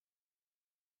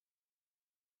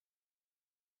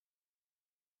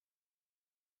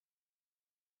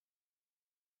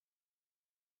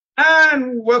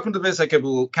And welcome to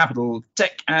the Capital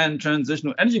Tech and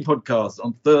Transitional Energy Podcast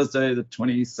on Thursday, the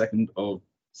 22nd of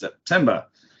September.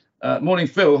 Morning,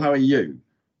 Phil. How are you?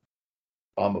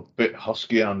 I'm a bit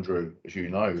husky, Andrew, as you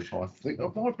know. I think I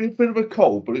might be a bit of a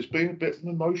cold, but it's been a bit of an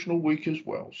emotional week as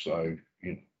well. So,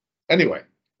 anyway,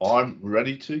 I'm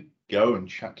ready to go and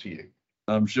chat to you.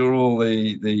 I'm sure all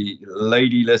the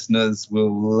lady listeners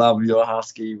will love your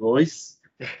husky voice.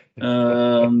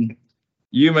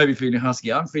 You may be feeling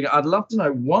husky. I'd love to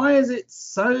know, why is it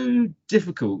so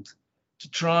difficult to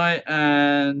try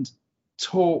and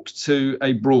talk to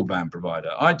a broadband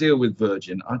provider? I deal with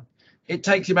Virgin. It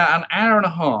takes you about an hour and a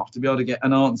half to be able to get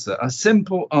an answer, a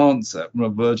simple answer from a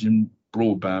Virgin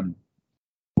broadband,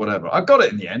 whatever. I got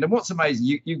it in the end. And what's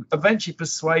amazing, you eventually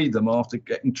persuade them after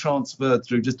getting transferred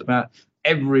through just about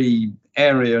every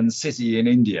area and city in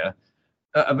India.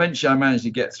 Eventually I managed to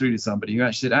get through to somebody who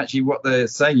actually said, what they're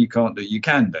saying you can't do, you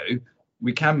can do.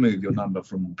 We can move your number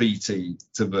from BT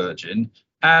to Virgin.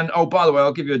 And, oh, by the way,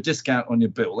 I'll give you a discount on your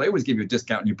bill. They always give you a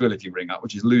discount on your bill if you ring up,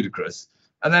 which is ludicrous.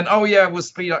 And then, oh, yeah, we'll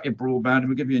speed up your broadband and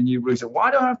we'll give you a new router.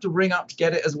 Why do I have to ring up to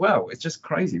get it as well? It's just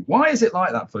crazy. Why is it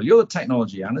like that, Phil? You're the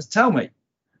technology analyst. Tell me.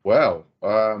 Well,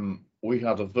 we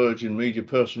had a Virgin Media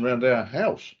person around our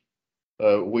house.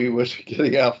 We were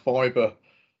getting our fibre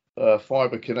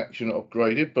connection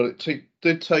upgraded, but it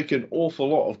did take an awful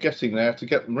lot of getting there to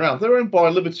get them around. They're owned by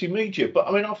Liberty Media, but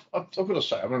I mean, I've got to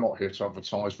say, I'm not here to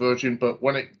advertise Virgin, but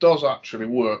when it does actually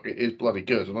work, it is bloody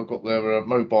good, and I've got their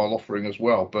mobile offering as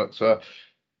well. But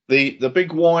the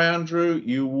big why, Andrew,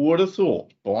 you would have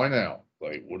thought by now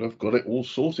they would have got it all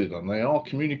sorted, and they are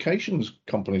communications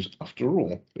companies after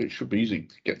all. It should be easy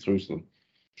to get through to them.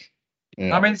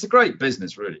 Yeah. I mean, it's a great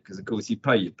business, really, because, of course, you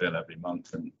pay your bill every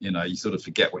month and, you sort of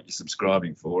forget what you're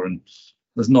subscribing for. And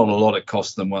there's not a lot of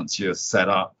cost them once you're set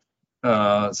up.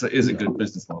 So it is a good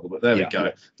business model. But there we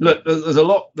go. Look, there's a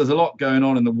lot going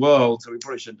on in the world. So we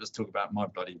probably shouldn't just talk about my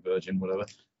bloody Virgin, whatever.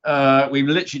 We've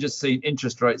literally just seen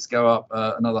interest rates go up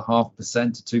another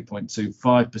 0.5% to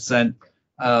 2.25%.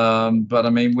 But I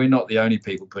mean, we're not the only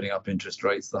people putting up interest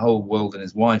rates. The whole world and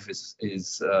his wife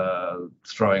is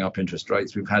throwing up interest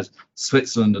rates. We've had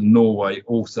Switzerland and Norway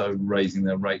also raising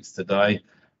their rates today.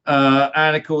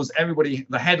 And of course,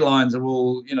 the headlines are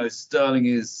all, sterling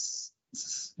is,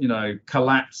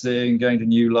 collapsing, going to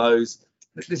new lows.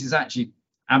 This is actually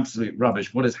absolute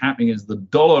rubbish. What is happening is the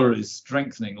dollar is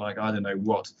strengthening like I don't know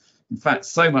what. In fact,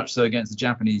 so much so against the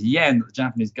Japanese yen that the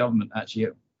Japanese government actually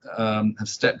have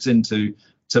stepped into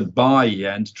to buy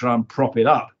yen to try and prop it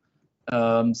up.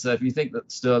 So if you think that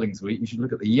sterling's weak, you should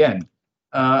look at the yen.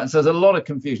 So there's a lot of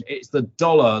confusion. It's the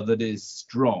dollar that is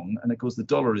strong. And of course, the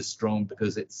dollar is strong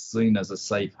because it's seen as a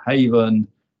safe haven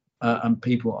and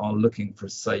people are looking for a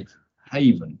safe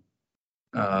haven.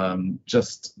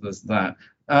 Just there's that.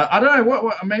 I don't know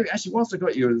what maybe actually whilst I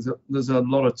got you, there's a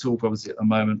lot of talk obviously at the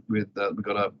moment with we've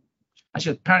got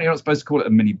apparently you're not supposed to call it a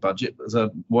mini budget, but there's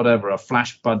a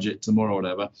flash budget tomorrow or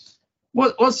whatever.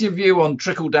 What's your view on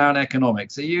trickle down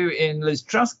economics? Are you in Liz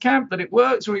Truss camp that it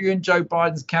works, or are you in Joe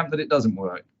Biden's camp that it doesn't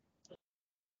work?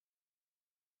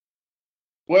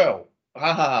 Well,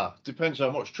 depends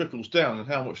how much trickles down and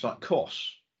how much that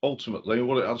costs ultimately, and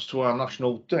what it adds to our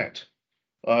national debt.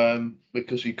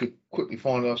 Because you could quickly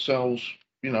find ourselves,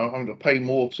 having to pay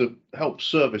more to help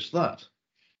service that.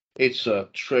 It's a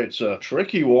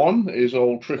tricky one, is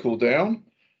old trickle down.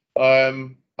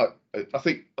 I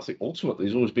think ultimately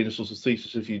there's always been a sort of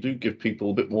thesis: if you do give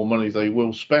people a bit more money, they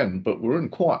will spend. But we're in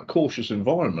quite a cautious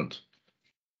environment.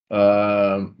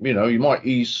 You might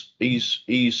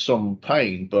ease some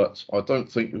pain, but I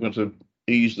don't think you're going to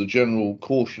ease the general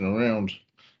caution around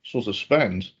sort of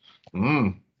spend.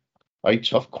 A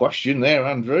tough question there,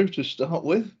 Andrew, to start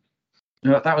with.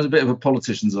 That was a bit of a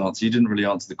politician's answer. You didn't really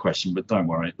answer the question, but don't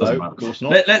worry. It doesn't matter. Of course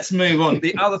not. Let's move on.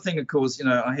 The other thing, of course, here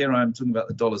I am talking about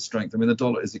the dollar's strength. I mean, the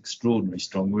dollar is extraordinarily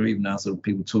strong. We're even now sort of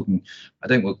people talking, I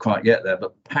don't think we'll quite get there,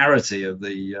 but parity of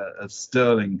the of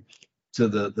sterling to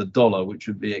the dollar, which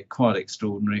would be quite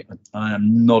extraordinary. I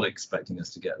am not expecting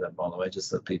us to get there, by the way, just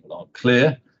so people are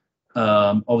clear.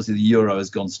 Obviously, the euro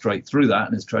has gone straight through that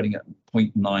and is trading at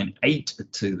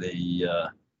 0.98 to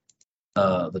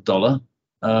the dollar.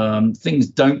 Things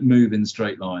don't move in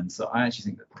straight lines, so I actually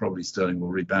think that probably sterling will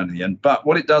rebound in the end. But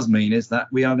what it does mean is that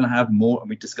we are going to have more, and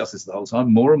we discussed this the whole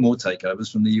time, more and more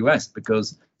takeovers from the US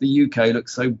because the UK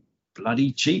looks so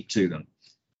bloody cheap to them.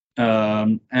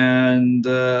 And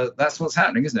that's what's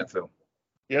happening, isn't it, Phil?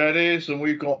 Yeah, it is, and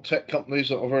we've got tech companies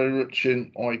that are very rich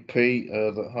in IP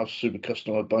that have super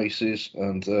customer bases,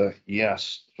 and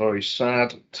yes, very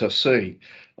sad to see.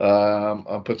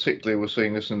 And particularly, we're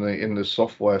seeing this in the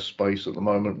software space at the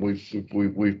moment.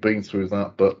 We've been through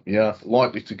that, but yeah,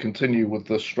 likely to continue with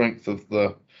the strength of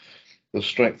the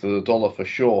dollar for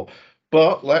sure.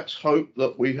 But let's hope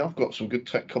that we have got some good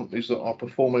tech companies that are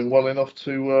performing well enough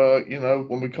to,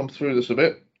 when we come through this a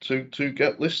bit, to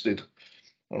get listed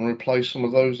and replace some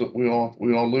of those that we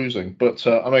are losing. But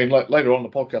I mean, later on in the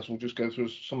podcast, we'll just go through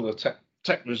some of the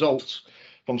tech results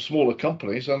from smaller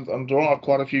companies, and there are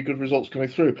quite a few good results coming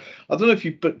through. I don't know if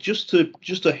you, but just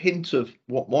a hint of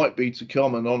what might be to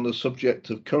come, and on the subject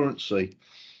of currency,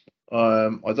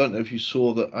 I don't know if you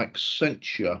saw that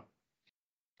Accenture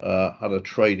had a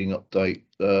trading update.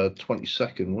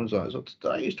 22nd. What is that? Is that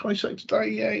today? Is 22nd today?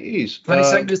 Yeah, it is.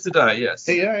 22nd is today. Yes.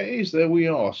 Yeah, it is. There we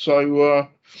are. So.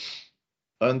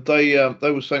 And they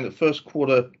were saying that first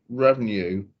quarter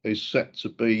revenue is set to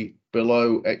be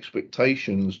below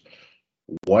expectations,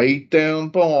 weighed down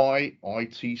by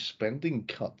IT spending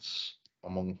cuts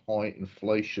among high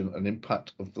inflation and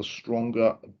impact of the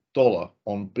stronger dollar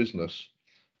on business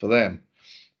for them.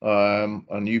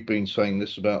 And you've been saying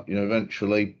this about,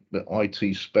 eventually the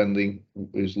IT spending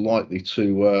is likely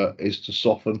to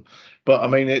soften. But I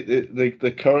mean,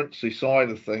 the currency side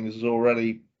of things is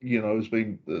already, has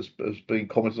been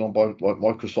commented on by like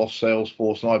Microsoft,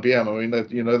 Salesforce, and IBM. I mean,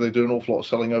 they do an awful lot of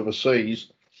selling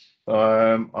overseas,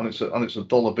 and it's a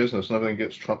dollar business, and everything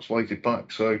gets translated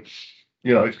back. So,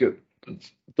 it's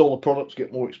dollar products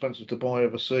get more expensive to buy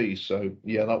overseas. So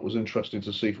yeah, that was interesting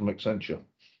to see from Accenture.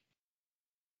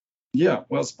 Yeah,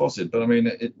 well spotted. But I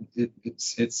mean,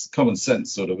 it's common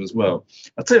sense sort of as well.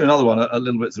 I'll tell you another one, a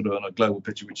little bit sort of on a global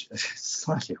picture, which is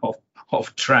slightly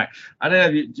off track. I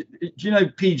don't know. Do you know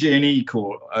PG&E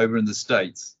Corp over in the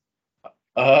States?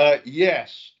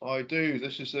 Yes, I do.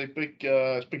 This is a big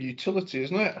utility,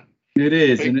 isn't it? It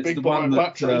is, and it's the one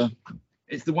that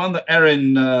it's the one that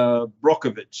Erin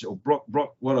Brockovich or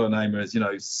Brock, what her name is,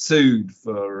 sued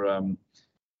for, and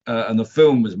the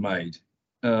film was made.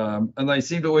 And they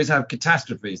seem to always have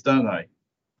catastrophes, don't they?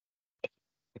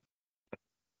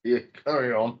 Yeah,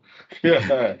 carry on.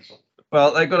 Yeah.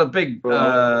 Well, they've got a big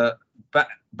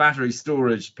battery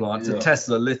storage plant, a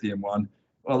Tesla lithium one.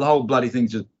 Well, the whole bloody thing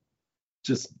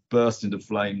just burst into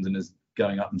flames and is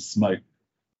going up in smoke,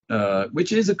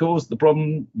 which is, of course, the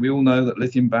problem. We all know that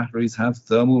lithium batteries have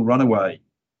thermal runaway.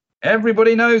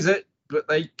 Everybody knows it, but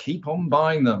they keep on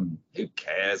buying them. Who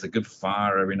cares? A good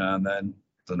fire every now and then.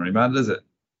 Doesn't really matter, does it?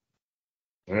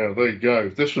 Yeah, there you go.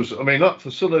 That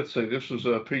facility, this was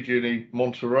a PG&E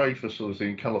Monterey facility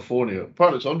in California.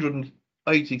 Apparently it's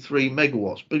 183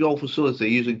 megawatts, big old facility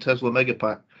using Tesla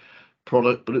Megapack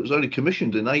product, but it was only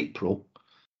commissioned in April.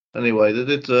 Anyway,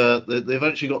 they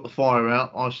eventually got the fire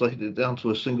out, isolated it down to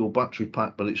a single battery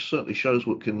pack, but it certainly shows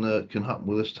what can happen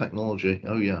with this technology.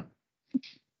 Oh yeah.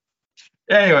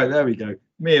 Anyway, there we go.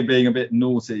 Me being a bit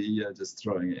naughty, just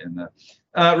throwing it in there.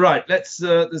 Right,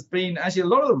 there's been actually a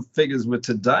lot of the figures were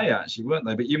today, actually, weren't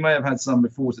they? But you may have had some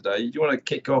before today. Do you want to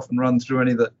kick off and run through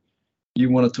any that you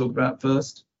want to talk about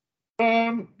first?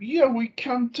 Yeah, we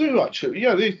can do actually.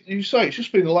 Yeah, you say it's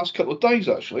just been the last couple of days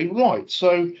actually. Right,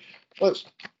 so let's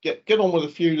get on with a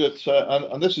few that,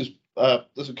 and this is a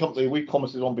company we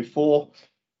commented on before.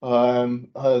 And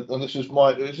this is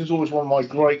always one of my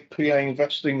great PA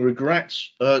investing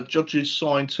regrets. Judges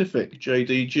Scientific,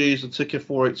 JDG is the ticker,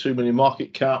 482 million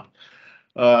market cap.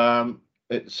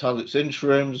 It's had its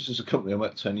interims. This is a company I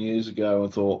met 10 years ago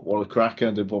and thought, what a cracker,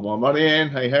 and did put my money in,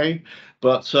 hey.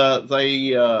 But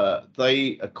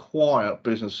they acquire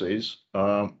businesses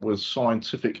with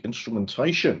scientific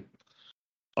instrumentation.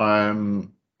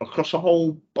 Across a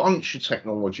whole bunch of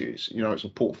technologies. It's a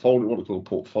portfolio, what I call a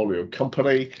portfolio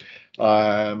company,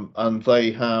 and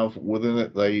they have within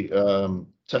it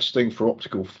testing for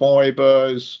optical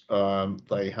fibers.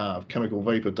 They have chemical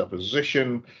vapor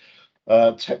deposition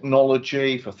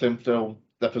technology for thin film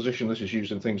deposition. This is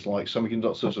used in things like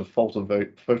semiconductors and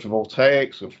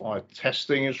photovoltaics and fire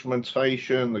testing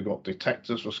instrumentation. They've got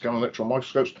detectors for scanning electron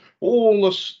microscopes, all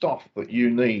the stuff that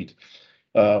you need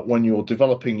when you're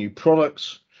developing new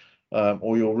products.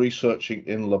 Or you're researching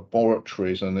in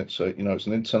laboratories, and it's an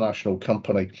international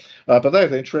company. But they're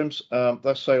the interims.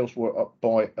 Their sales were up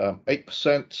by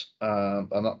 8%,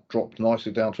 and that dropped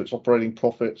nicely down to its operating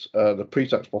profits, the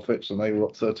pre-tax profits, and they were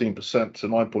up 13% to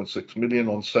 9.6 million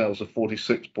on sales of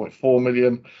 46.4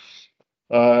 million.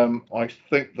 I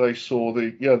think they saw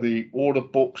the order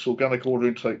books, organic order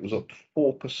intake was up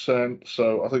 4%.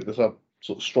 So I think there's a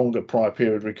sort of stronger prior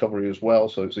period recovery as well,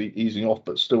 so it's easing off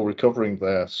but still recovering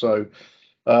there. So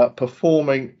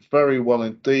performing very well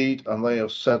indeed, and they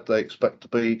have said they expect to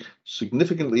be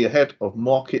significantly ahead of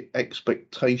market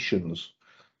expectations.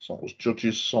 So that was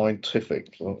Judges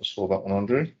Scientific. So I saw that one,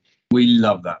 Andrew. We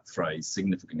love that phrase,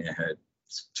 significantly ahead.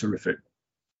 It's terrific.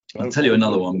 I'll tell you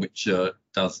another one which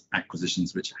does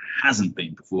acquisitions which hasn't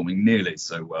been performing nearly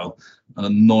so well. And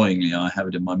annoyingly, I have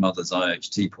it in my mother's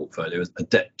IHT portfolio as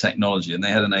Adept Technology, and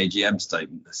they had an AGM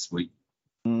statement this week.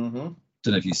 Mm-hmm. Don't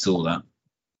know if you saw that.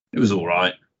 It was all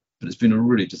right, but it's been a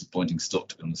really disappointing stock,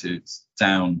 to be honest with you. It's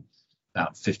down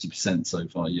about 50% so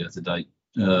far year to date.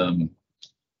 And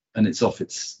it's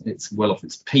well off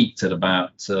its peak at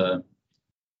about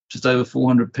just over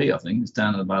 400p, I think. It's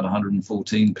down at about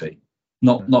 114p.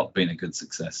 Not been a good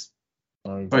success.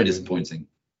 Very disappointing.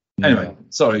 Anyway,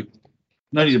 sorry,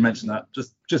 no need to mention that.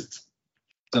 Just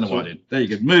don't know why I did. There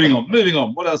you go. Moving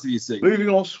on. What else have you seen? Moving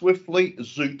on swiftly,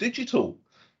 Zoo Digital.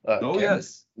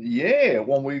 Yes. Yeah,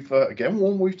 one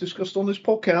we've discussed on this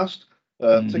podcast.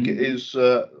 Ticket is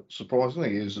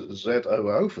surprisingly is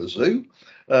ZOO for Zoo.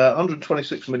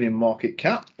 126 million market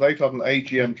cap. They've had an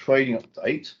AGM trading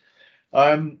update.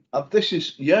 And this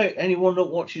is anyone that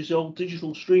watches old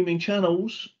digital streaming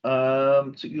channels,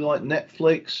 particularly like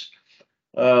Netflix,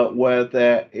 where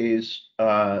there is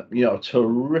a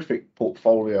terrific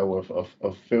portfolio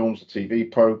of films,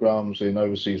 TV programs in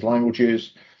overseas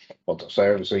languages. Well, to say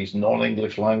overseas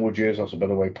non-English languages, that's a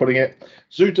better way of putting it.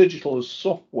 Zoo Digital is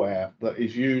software that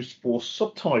is used for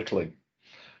subtitling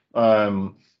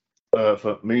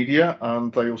for media,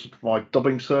 and they also provide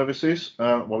dubbing services,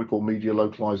 what we call media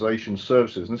localization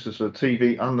services. And this is for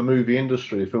TV and the movie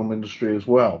industry, the film industry as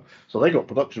well. So they got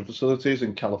production facilities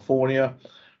in California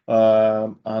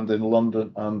and in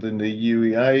London and in the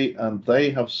UEA, and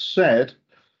they have said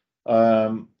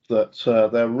that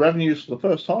their revenues for the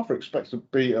first half are expected to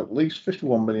be at least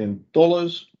 $51 million,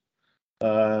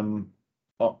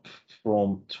 up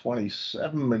from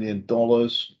 $27 million.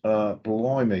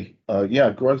 Blimey.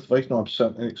 Growth of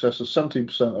 89%, in excess of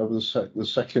 17% over the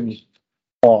second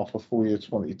half of full year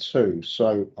 22.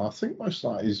 So I think most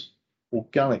of that is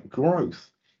organic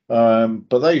growth.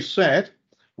 But they said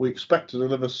we expect to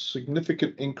deliver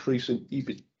significant increase in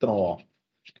EBITDA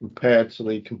compared to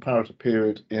the comparative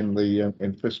period in the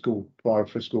prior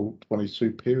fiscal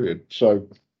 22 period. So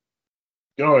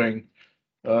going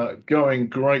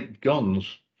great guns,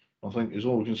 I think, is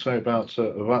all we can say about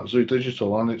Zoo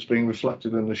Digital, and it's being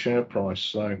reflected in the share price.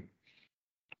 So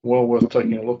well worth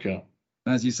taking a look at.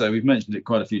 As you say, we've mentioned it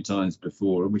quite a few times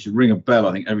before, and we should ring a bell,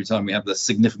 I think, every time we have the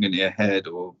significantly ahead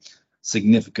or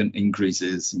significant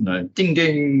increases. Ding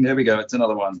ding, there we go, it's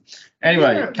another one.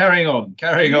 Anyway, carrying on.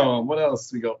 What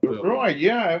else we got?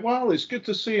 Right, well, it's good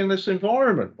to see in this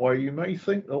environment where you may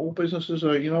think that all businesses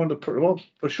are under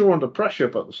pressure,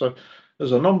 but so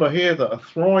there's a number here that are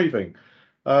thriving.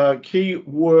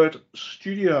 Keyword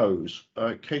Studios,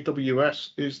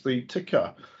 KWS is the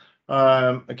ticker.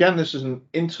 Again, this is an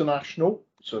international,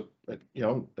 so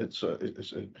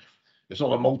it's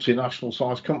not a multinational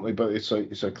size company, but it's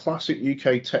a classic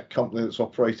UK tech company that's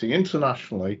operating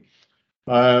internationally,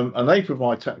 and they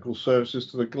provide technical services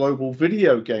to the global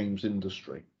video games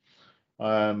industry.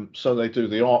 So they do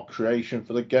the art creation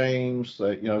for the games,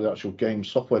 the actual game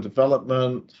software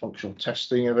development, functional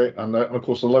testing of it, and of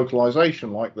course the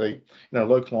localization, like the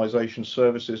localization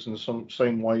services in the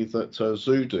same way that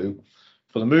Zoo do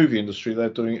for the movie industry. They're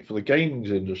doing it for the gaming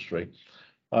industry.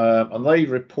 And they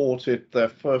reported their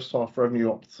first half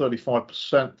revenue up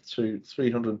 35% to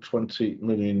 320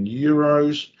 million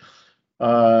euros.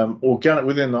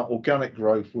 Within that, organic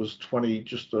growth was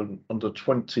just under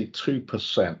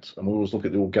 22%. And we always look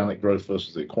at the organic growth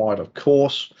versus the acquired, of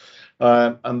course.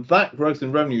 And that growth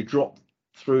in revenue dropped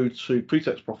through to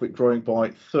pre-tax profit growing by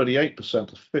 38%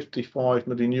 to 55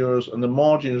 million euros, and the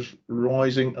margins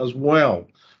rising as well.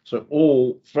 So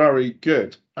all very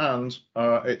good. And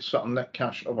it's at a net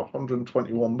cash of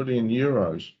 121 million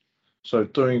euros. So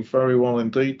doing very well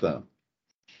indeed there.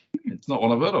 It's not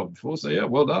one I've heard of before. So yeah,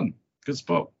 well done. Good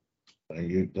spot. There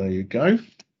you go.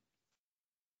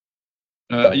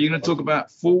 Are you going to talk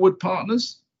about Forward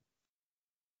Partners?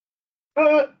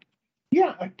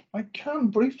 Yeah, I can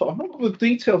briefly. I'm not got the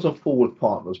details of Forward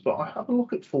Partners, but I have a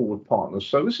look at Forward Partners.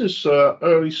 So this is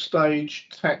early stage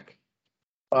tech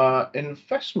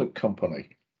investment company.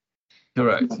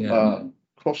 Correct. Yeah.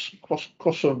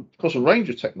 Across a range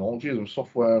of technologies and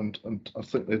software, and I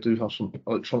think they do have some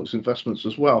electronics investments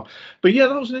as well. But yeah,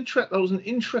 that was an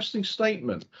interesting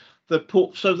statement. Their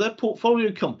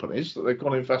portfolio companies that they've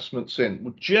got investments in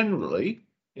were generally,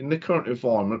 in the current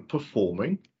environment,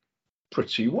 performing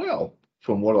pretty well,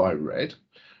 from what I read.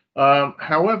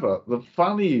 However, the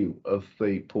value of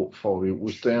the portfolio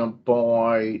was down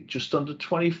by just under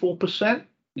 24%.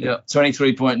 Yeah,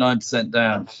 23.9%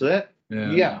 down. That's it.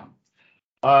 Yeah. Yeah.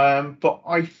 But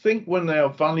I think when they are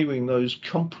valuing those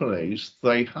companies,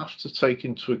 they have to take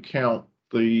into account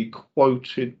the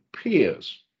quoted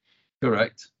peers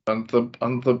Correct. and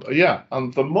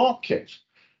the market.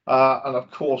 And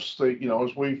of course,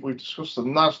 as we've discussed, the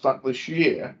Nasdaq this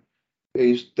year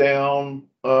is down.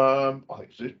 I think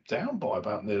it's down by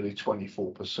about nearly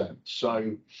 24%.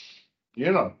 So,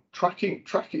 tracking.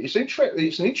 It's interesting.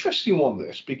 It's an interesting one,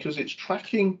 this, because it's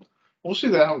tracking. Obviously,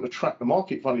 they're having to track the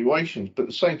market valuations, but at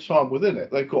the same time, within it,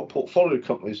 they've got portfolio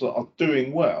companies that are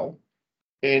doing well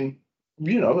in,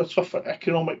 a tougher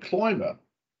economic climate.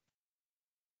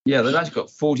 Yeah, they've actually got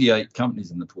 48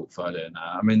 companies in the portfolio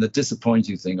now. I mean, the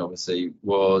disappointing thing, obviously,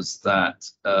 was that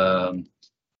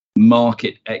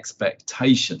market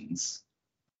expectations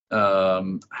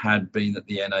had been that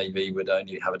the NAV would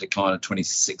only have a decline of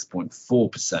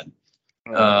 26.4%.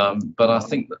 But I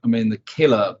think, the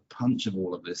killer punch of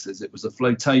all of this is it was a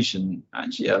flotation,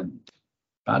 actually,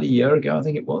 about a year ago, I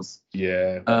think it was.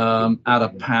 Yeah. At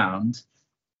 £1.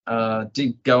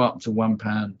 Did go up to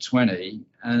 £1.20,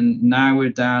 and now we're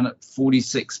down at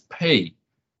 46p.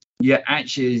 Yet,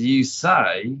 actually, as you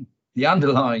say, the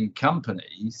underlying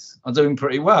companies are doing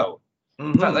pretty well.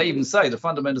 In fact, they even say the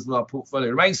fundamentals of our portfolio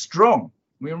remain strong.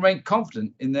 We remain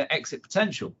confident in their exit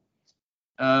potential.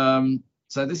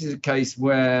 So this is a case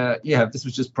where, if this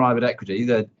was just private equity,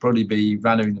 they'd probably be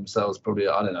valuing themselves probably,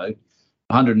 I don't know,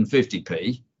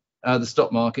 150p. The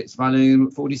stock market's valuing them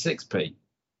at 46p.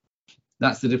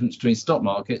 That's the difference between stock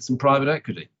markets and private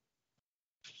equity.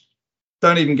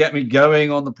 Don't even get me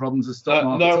going on the problems of stock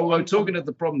markets. Although talking of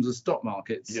the problems of stock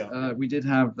markets, we did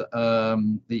have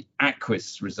the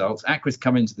Aquis results. Aquis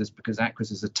come into this because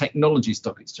Aquis is a technology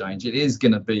stock exchange. It is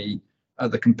going to be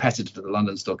the competitor to the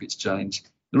London Stock Exchange.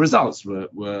 The results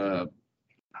were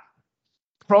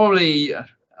probably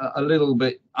a little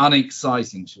bit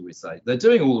unexciting, shall we say. They're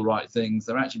doing all the right things.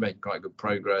 They're actually making quite good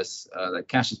progress. Their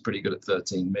cash is pretty good at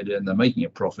 13 million. They're making a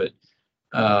profit.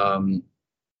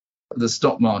 The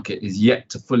stock market is yet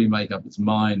to fully make up its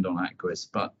mind on Aquis,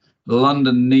 but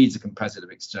London needs a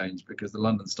competitive exchange because the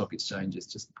London Stock Exchange has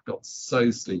just got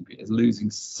so sleepy. It's losing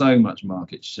so much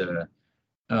market share.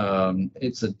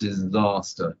 It's a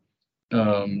disaster.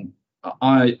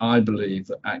 I believe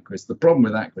that Aquis, the problem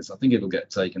with Aquis, I think it'll get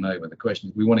taken over. The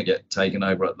question is, we want to get taken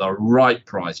over at the right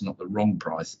price, not the wrong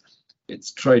price.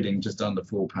 It's trading just under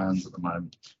 £4 at the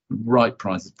moment. The right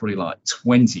price is probably like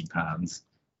 £20.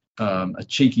 A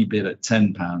cheeky bid at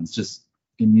 £10, just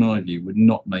in my view, would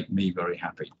not make me very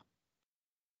happy.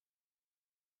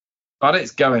 But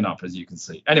it's going up, as you can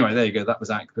see. Anyway, there you go. That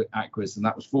was Aquis, and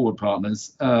that was Forward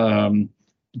Partners.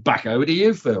 Back over to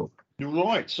you, Phil. You're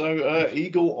right. So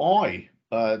Eagle Eye,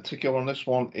 ticker on this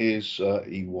one is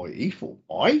EYE for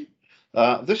I.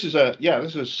 This is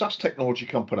a SaaS technology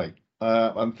company,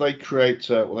 and they create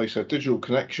they say digital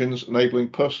connections enabling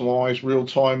personalized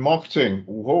real-time marketing.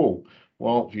 Whoa.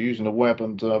 Well, if you're using the web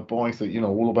and Python,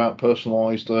 all about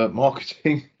personalized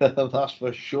marketing, that's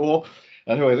for sure.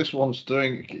 Anyway, this one's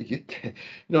doing,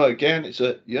 again, it's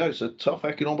a tough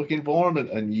economic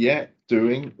environment, and yet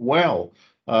doing well.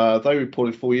 They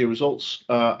reported full-year results.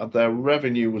 Their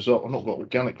revenue was up. I've not got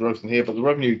organic growth in here, but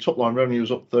the top line revenue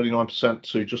was up 39%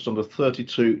 to just under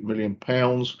 £32 million.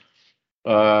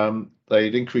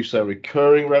 They'd increased their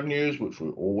recurring revenues, which we're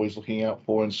always looking out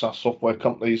for in SaaS software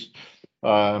companies,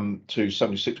 to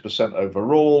 76%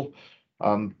 overall.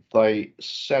 And they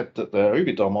said that their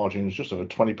EBITDA margin was just over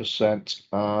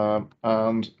 20%,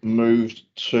 and moved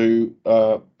to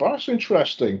that's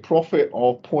interesting, profit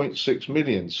of 0.6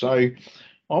 million. So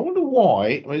I wonder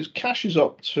why. Its cash is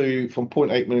up from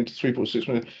 0.8 million to 3.6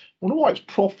 million. I wonder why its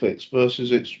profits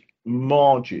versus its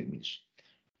margins,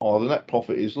 the net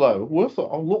profit is low.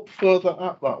 I'll look further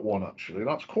at that one, actually.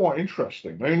 That's quite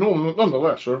interesting.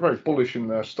 Nonetheless, they're very bullish in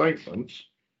their statements.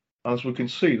 As we can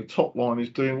see, the top line is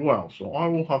doing well. So I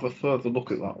will have a further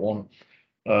look at that one,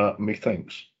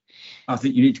 methinks. I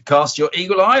think you need to cast your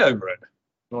eagle eye over it.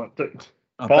 Right.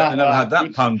 I bet I never had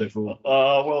that pun before.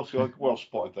 Well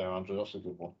spotted there, Andrew. That's a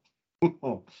good one.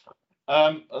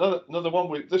 Another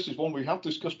one. This is one we have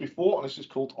discussed before, and this is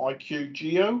called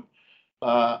IQGeo.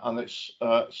 And it's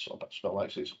I better spell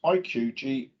that. It's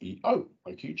IQGEO.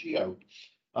 IQGeo.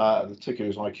 The ticker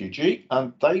is IQG,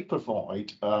 and they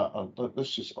provide.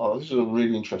 This is a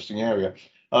really interesting area.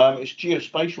 It's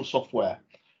geospatial software,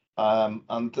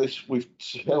 and this we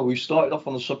started off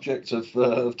on the subject of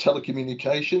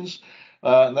telecommunications.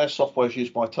 And their software is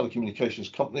used by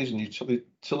telecommunications companies and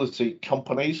utility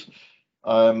companies.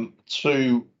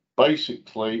 to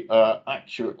basically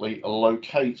accurately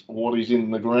locate what is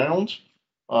in the ground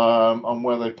and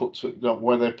where they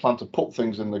plan to put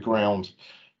things in the ground.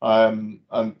 And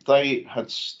they had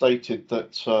stated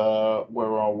that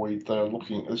where are we? They're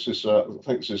looking. This is I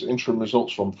think this is interim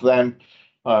results from them.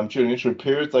 During the interim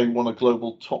period, they won a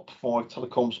global top 5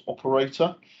 telecoms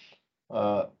operator.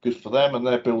 Good for them, and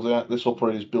they're building out. This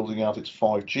operator is building out its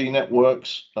 5G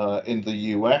networks in the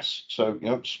US. So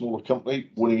smaller company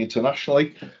winning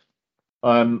internationally.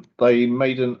 They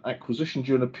made an acquisition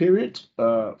during a period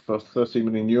for 30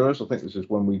 million euros. I think this is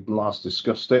when we last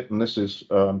discussed it, and this is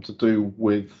to do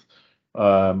with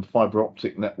fiber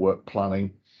optic network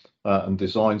planning and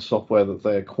design software that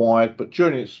they acquired. But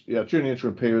during the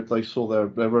interim period, they saw their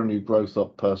revenue growth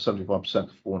up 75%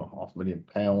 to £4.5 million.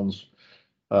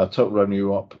 Total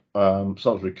revenue up,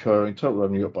 sales recurring, total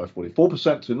revenue up by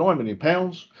 44% to £9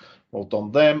 million. Well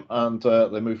done them, and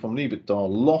they moved from an EBITDA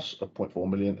loss of 0.4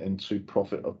 million into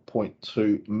profit of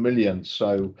 0.2 million.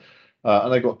 So,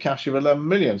 and they got cash of 11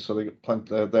 million, so they got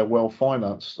plenty, they're well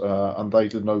financed, and they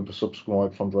did an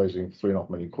oversubscribed fundraising, 3.5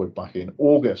 million quid back in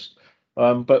August.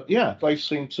 But yeah, they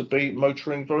seem to be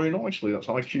motoring very nicely. That's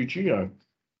IQGeo.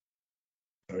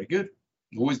 Very good.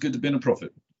 Always good to be in a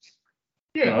profit.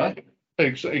 Yeah, right.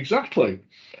 Exactly.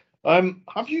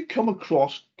 Have you come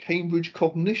across Cambridge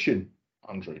Cognition,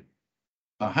 Andrew?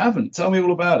 I haven't. Tell me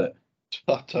all about it.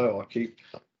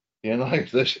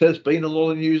 There's been a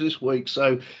lot of news this week.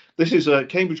 So this is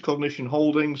Cambridge Cognition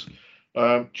Holdings.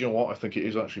 Do you know what? I think it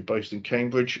is actually based in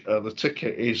Cambridge. The ticker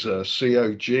is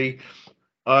COG.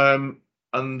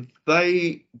 And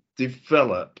they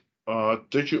develop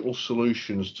digital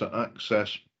solutions to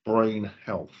access brain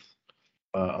health.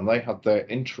 And they had their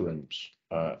interims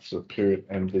for the period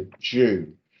ended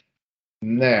June.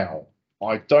 Now,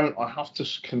 I have to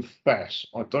confess,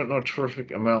 I don't know a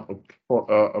terrific amount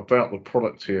about the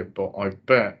product here, but I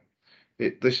bet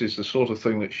this is the sort of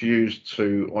thing that's used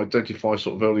to identify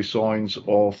sort of early signs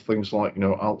of things like,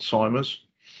 Alzheimer's.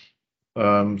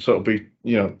 So it'll be,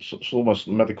 it's almost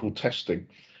medical testing.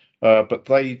 But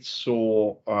they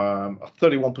saw a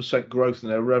 31% growth in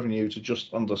their revenue to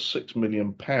just under £6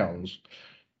 million,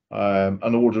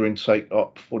 and order intake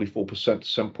up 44% to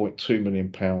 £7.2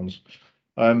 million.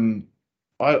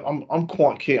 I'm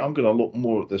quite keen. I'm going to look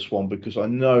more at this one because I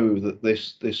know that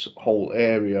this whole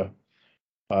area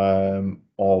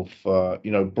of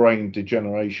brain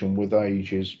degeneration with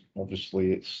age is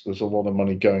obviously there's a lot of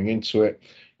money going into it.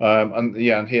 And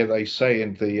here they say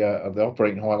in the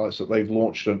operating highlights that they've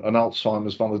launched an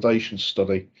Alzheimer's validation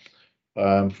study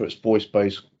for its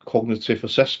voice-based cognitive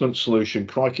assessment solution.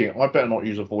 Crikey, I better not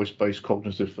use a voice-based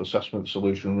cognitive assessment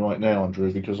solution right now,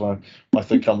 Andrew, because I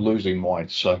think I'm losing mine.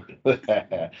 So,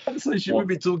 should we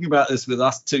be talking about this with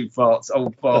us two old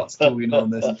farts talking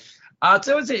on this?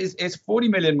 Tell us it's 40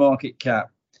 million market cap,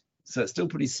 so it's still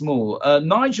pretty small.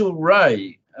 Nigel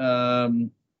Ray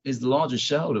is the largest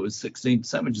shareholder with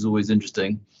 16%, which is always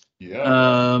interesting.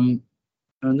 Yeah.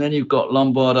 And then you've got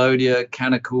Lombard Odier,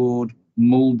 Canaccord,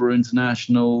 Marlborough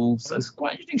International. So it's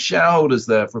quite interesting shareholders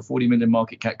there for a 40 million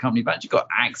market cap company. You've actually got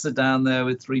AXA down there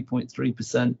with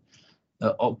 3.3%,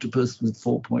 Octopus with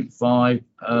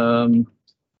 4.5%.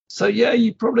 So yeah,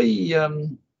 you probably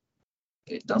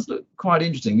it does look quite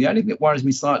interesting. The only thing that worries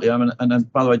me slightly, and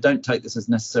by the way, don't take this as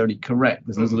necessarily correct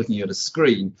because I was looking at a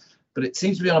screen, but it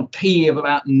seems to be on a P of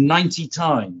about 90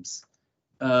 times.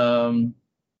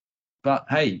 But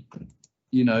hey,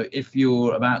 if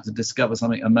you're about to discover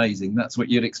something amazing, that's what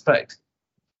you'd expect.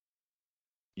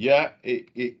 Yeah,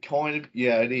 it kind of,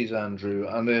 it is, Andrew,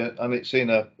 and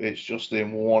it's just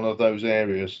in one of those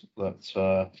areas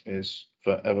that is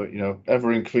forever,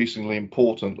 ever increasingly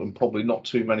important, and probably not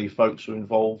too many folks are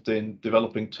involved in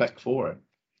developing tech for it.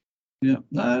 Yeah,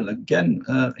 no, again,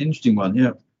 interesting one,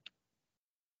 yeah.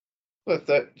 But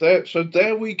so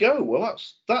there we go. Well,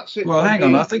 that's it. Well, hang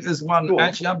on. I think there's one.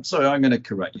 Actually, I'm sorry. I'm going to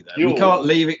correct you there. We can't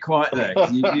leave it quite there.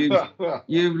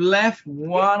 You left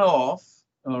one off.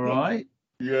 All right.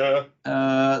 Yeah.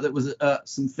 That was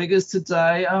some figures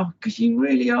today. Oh, because you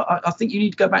really are. I think you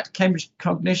need to go back to Cambridge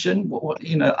Cognition. What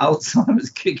Alzheimer's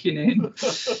kicking in.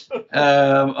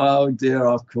 Oh dear,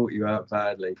 I've caught you out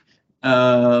badly.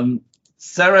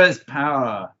 Ceres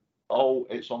Power. Oh,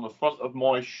 it's on the front of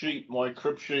my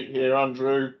crib sheet here,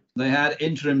 Andrew. They had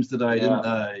interims today, didn't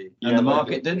they? And the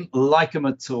market didn't like them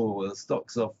at all. The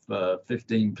stock's off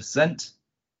 15%.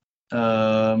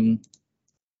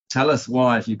 Tell us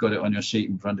why, if you've got it on your sheet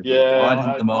in front of you. Why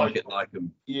didn't the market like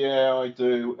them? Yeah, I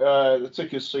do. The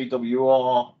ticker's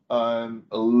CWR, a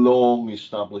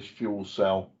long-established fuel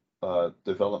cell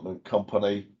development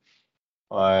company.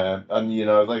 And you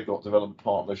know, they've got development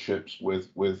partnerships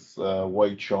with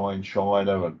Weichai in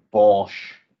China and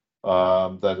Bosch.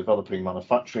 They're developing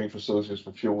manufacturing facilities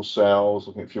for fuel cells,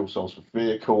 looking at fuel cells for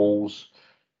vehicles.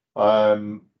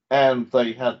 And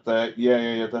they had their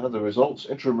they had the results,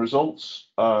 interim results.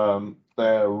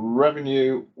 Their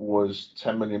revenue was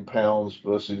 £10 million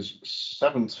versus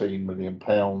 £17 million.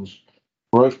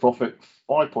 Gross profit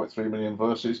 5.3 million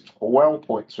versus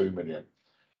 12.2 million.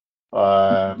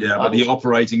 Yeah, but the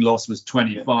operating loss was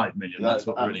 25 million. That's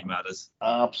what really matters.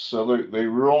 Absolutely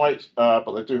right.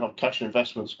 But they do have cash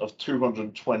investments of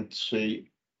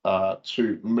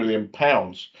 222 million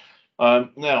pounds.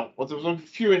 Now, well, there was a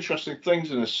few interesting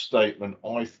things in this statement.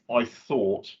 I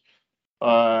thought.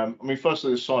 I mean,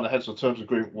 firstly, they signed a heads of terms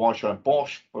agreement with Weichai and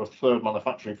Bosch for a third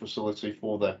manufacturing facility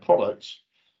for their products,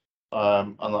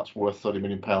 and that's worth £30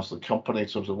 million to the company in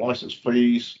terms of license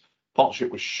fees.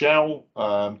 Partnership with Shell,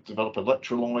 develop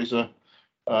electrolyzer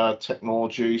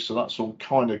technology, so that's all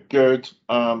kind of good.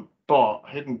 But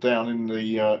hidden down in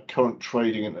the current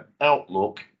trading and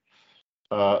outlook,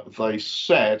 they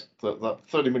said that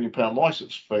 £30 million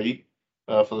license fee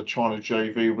for the China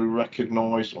JV will be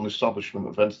recognised on the establishment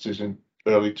of entities in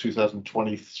early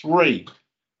 2023,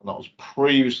 and that was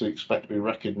previously expected to be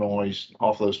recognised,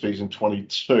 half of those fees in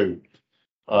 22.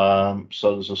 So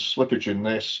there's a slippage in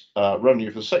this.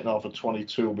 Revenue for the second half of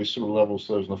 22 will be similar levels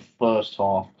to those in the first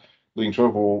half, leading to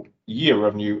overall year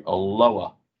revenue are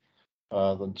lower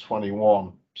than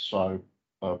 21. So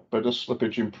a bit of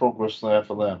slippage in progress there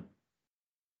for them.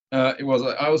 It was.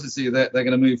 I also see that they're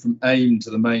going to move from AIM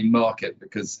to the main market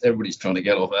because everybody's trying to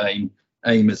get off AIM.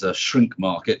 AIM is a shrink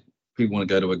market. People want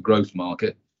to go to a growth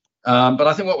market. But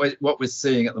I think what we're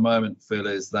seeing at the moment, Phil,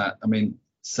 is that, I mean,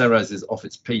 Ceres is off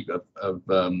its peak of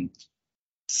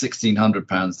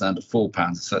 £1,600 down to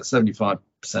 £4, so that's 75%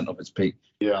 off its peak.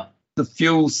 Yeah. The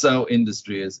fuel cell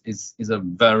industry is a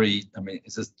very, I mean,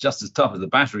 it's just as tough as the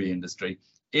battery industry.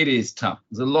 It is tough.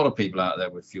 There's a lot of people out there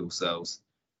with fuel cells.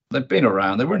 They've been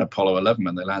around. They were in Apollo 11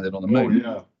 when they landed on the moon.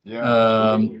 Oh,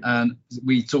 yeah. And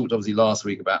we talked obviously last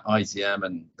week about ITM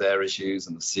and their issues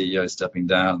and the CEO stepping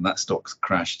down, and that stock's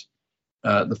crashed.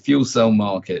 The fuel cell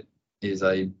market is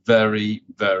a very,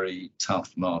 very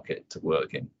tough market to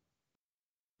work in.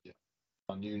 Yeah.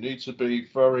 And you need to be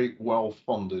very well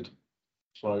funded.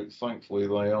 So thankfully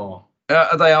they are.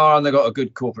 They are, and they've got a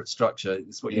good corporate structure.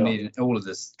 It's what you need in all of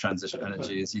this transition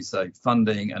energy, as you say,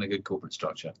 funding and a good corporate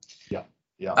structure. Yeah.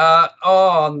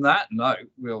 On that note,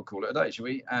 we'll call it a day, shall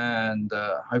we? And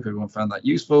hope everyone found that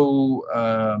useful.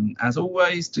 As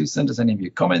always, do send us any of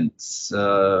your comments.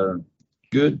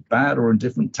 Good, bad, or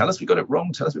indifferent. Tell us we got it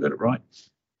wrong. Tell us we got it right,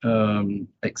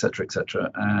 etc., etc.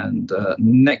 And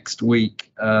next week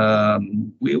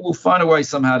we will find a way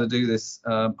somehow to do this.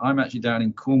 I'm actually down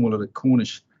in Cornwall at a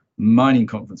Cornish mining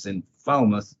conference in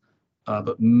Falmouth,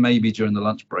 but maybe during the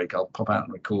lunch break I'll pop out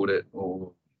and record it,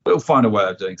 or we'll find a way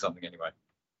of doing something anyway.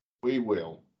 We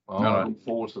will. I look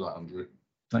forward to that, Andrew.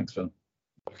 Thanks, Phil.